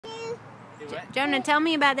Do what? Jonah, tell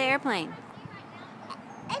me about the airplane.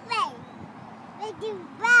 Airplane. They do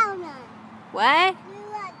brown one. What? Blue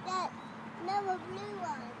one. That another blue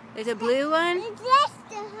one. There's a blue one? It's just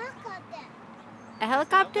the helicopter. A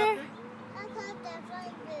helicopter? Helicopter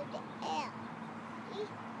flying through the air.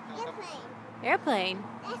 Airplane. Airplane?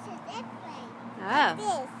 That's an airplane. Oh.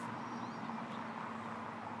 This.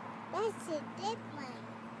 That's an airplane.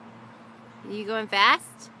 You going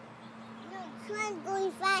fast? No, Swan's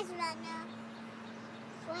going fast right now.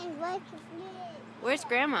 Swan's right to flee. Where's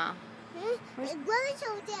Grandma? Huh? Where's- Grandma's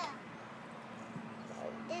over there.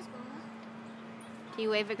 There's Grandma. Can you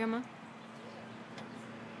wave at Grandma?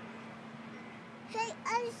 Hey,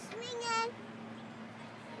 I'm swinging.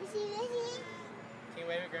 You see this here? Can you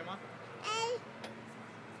wave at Grandma? Hey.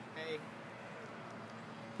 Hey.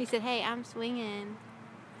 He said, hey, I'm swinging.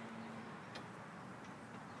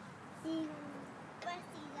 See,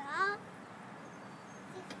 pressing off.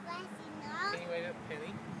 See, pressing off. Can you wave at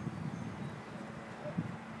Penny?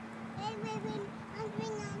 Hey, baby, I'm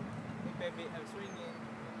swinging. Hey baby, I'm swinging.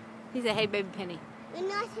 He said, hey, baby Penny. We're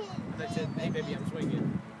not here. I said, hey baby, I'm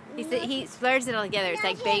swinging. He said, he slurs it all together. It's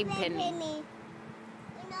like Babe Penny. We're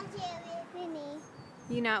not here with Penny.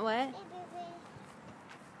 You not what? Hey, baby.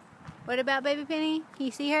 What about Baby Penny? Can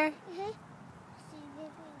you see her? Uh-huh. See,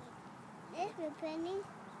 baby. This is Penny.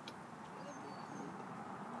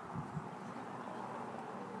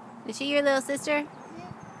 Is she your little sister?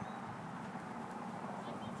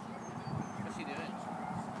 What's she doing?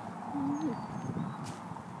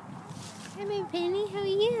 Hi, Baby Penny. How are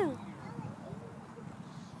you?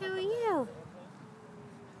 How are you?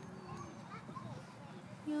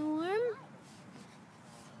 You warm?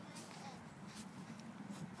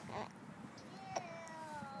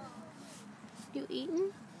 You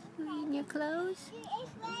eating? You eating your clothes?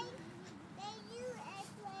 It's right.